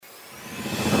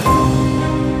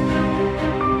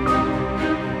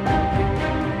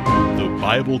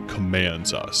Bible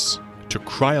commands us to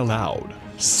cry aloud,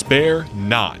 "Spare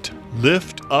not,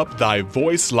 lift up thy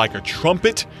voice like a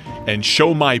trumpet, and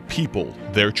show my people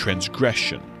their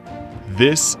transgression."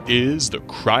 This is the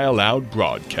Cry Aloud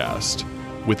broadcast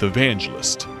with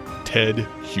evangelist Ted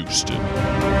Houston.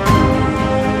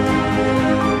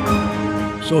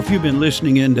 So if you've been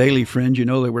listening in daily, friends, you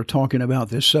know that we're talking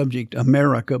about this subject,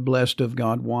 America, blessed of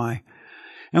God, why?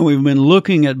 And we've been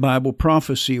looking at Bible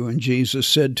prophecy when Jesus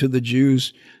said to the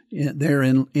Jews there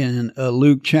in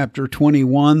Luke chapter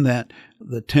 21 that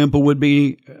the temple would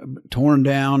be torn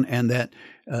down and that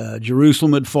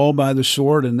Jerusalem would fall by the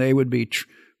sword and they would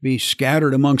be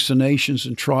scattered amongst the nations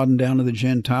and trodden down to the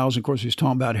Gentiles. Of course, he's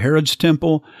talking about Herod's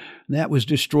temple. That was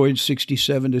destroyed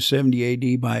 67 to 70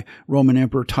 A.D. by Roman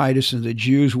Emperor Titus, and the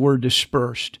Jews were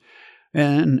dispersed.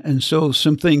 And so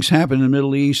some things happened in the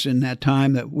Middle East in that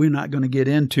time that we're not going to get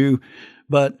into,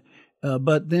 but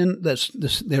then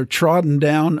they're trodden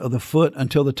down of the foot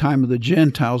until the time of the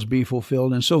Gentiles be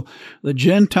fulfilled. And so the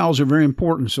Gentiles are very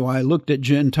important. So I looked at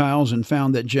Gentiles and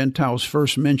found that Gentiles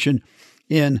first mentioned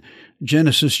in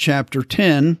Genesis chapter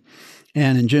 10.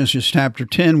 And in Genesis chapter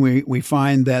 10, we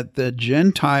find that the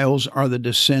Gentiles are the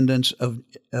descendants of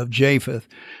Japheth.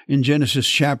 In Genesis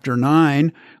chapter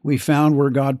 9, we found where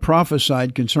God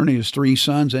prophesied concerning his three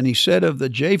sons, and he said of the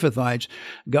Japhethites,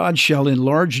 God shall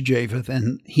enlarge Japheth,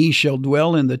 and he shall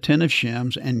dwell in the tent of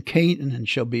Shem, and Canaan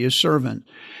shall be his servant.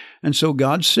 And so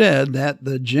God said that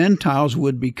the Gentiles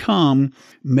would become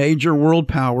major world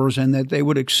powers and that they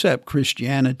would accept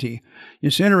Christianity.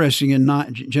 It's interesting in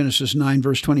Genesis 9,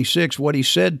 verse 26, what he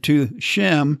said to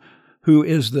Shem, who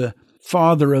is the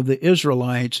father of the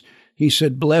Israelites. He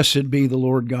said, "Blessed be the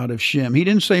Lord God of Shem." He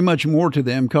didn't say much more to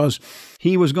them because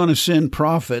he was going to send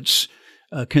prophets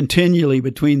continually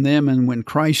between them and when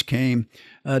Christ came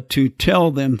to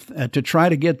tell them, to try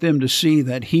to get them to see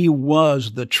that he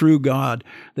was the true God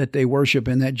that they worship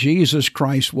and that Jesus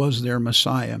Christ was their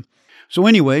Messiah. So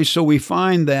anyway, so we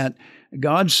find that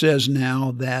God says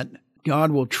now that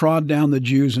God will trod down the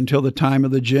Jews until the time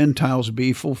of the Gentiles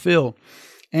be fulfilled,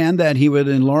 and that he would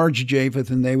enlarge Japheth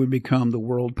and they would become the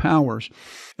world powers.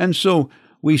 And so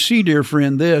we see, dear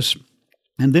friend, this.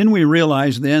 And then we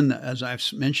realize then, as I've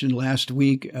mentioned last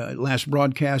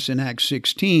broadcast in Acts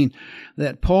 16,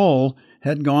 that Paul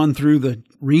had gone through the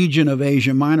region of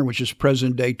Asia Minor, which is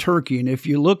present-day Turkey. And if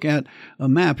you look at a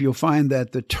map, you'll find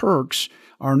that the Turks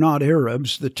are not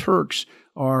Arabs. The Turks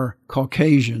are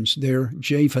Caucasians. They're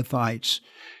Japhethites.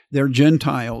 They're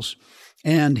Gentiles.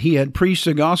 And he had preached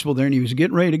the gospel there, and he was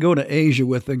getting ready to go to Asia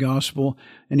with the gospel,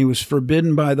 and he was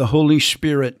forbidden by the Holy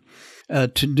Spirit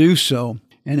to do so.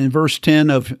 And in verse 10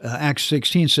 of Acts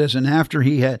 16 says, and after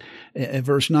he had,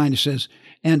 verse 9 it says,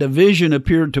 and a vision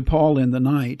appeared to Paul in the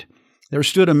night. There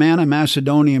stood a man of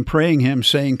Macedonia praying him,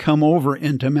 saying, come over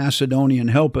into Macedonia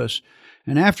and help us.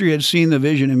 And after he had seen the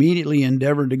vision, immediately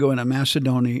endeavored to go into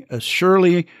Macedonia,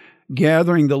 surely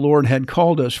gathering the Lord had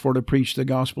called us for to preach the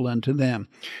gospel unto them.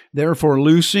 Therefore,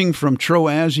 loosing from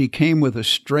Troas, he came with a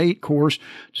straight course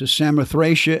to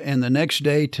Samothracia, and the next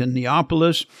day to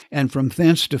Neapolis, and from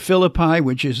thence to Philippi,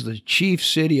 which is the chief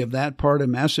city of that part of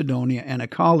Macedonia, and a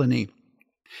colony.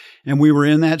 And we were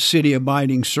in that city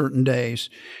abiding certain days.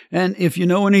 And if you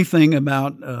know anything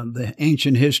about the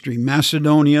ancient history,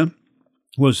 Macedonia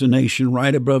was a nation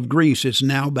right above Greece. It's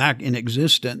now back in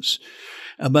existence.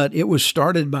 But it was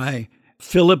started by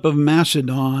Philip of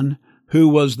Macedon, who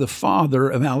was the father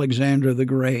of Alexander the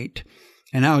Great.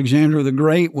 And Alexander the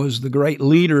Great was the great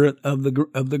leader of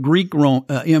the Greek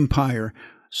Empire.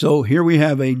 So here we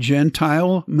have a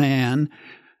Gentile man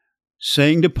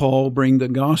saying to Paul, bring the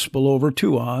gospel over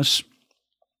to us.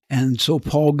 And so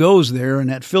Paul goes there,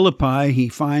 and at Philippi, he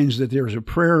finds that there's a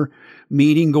prayer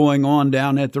meeting going on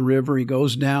down at the river. He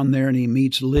goes down there and he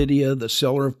meets Lydia, the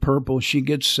seller of purple. She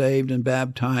gets saved and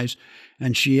baptized,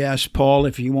 and she asks Paul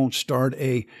if he won't start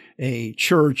a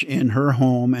church in her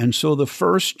home. And so the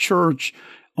first church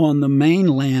on the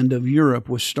mainland of Europe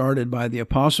was started by the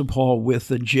Apostle Paul with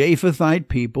the Japhethite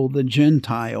people, the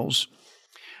Gentiles.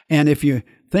 And if you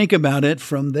think about it,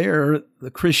 from there,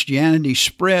 the Christianity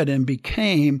spread and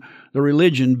became the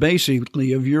religion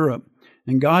basically of Europe.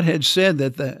 And God had said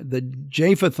that the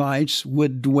Japhethites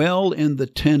would dwell in the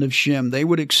tent of Shem. They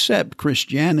would accept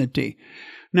Christianity.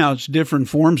 Now, it's different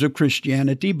forms of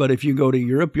Christianity, but if you go to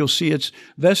Europe, you'll see its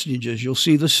vestiges. You'll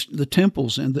see the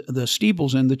temples and the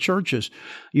steeples and the churches.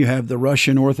 You have the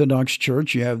Russian Orthodox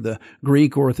Church. You have the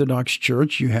Greek Orthodox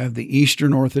Church. You have the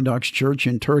Eastern Orthodox Church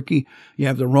in Turkey. You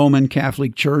have the Roman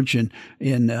Catholic Church in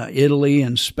Italy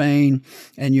and Spain.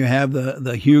 And you have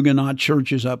the Huguenot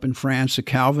churches up in France, the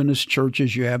Calvinist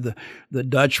churches. You have the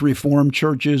Dutch Reformed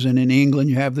churches. And in England,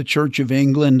 you have the Church of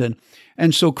England.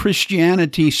 And so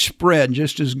Christianity spread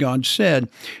just as God said,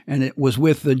 and it was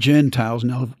with the Gentiles.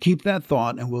 Now keep that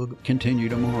thought, and we'll continue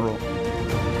tomorrow.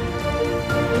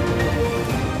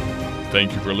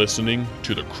 Thank you for listening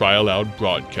to the Cry Aloud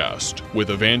broadcast with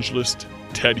evangelist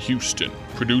Ted Houston,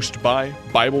 produced by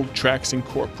Bible Tracts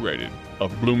Incorporated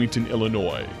of Bloomington,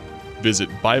 Illinois. Visit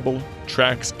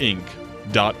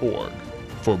BibleTractsInc.org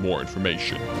for more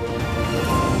information.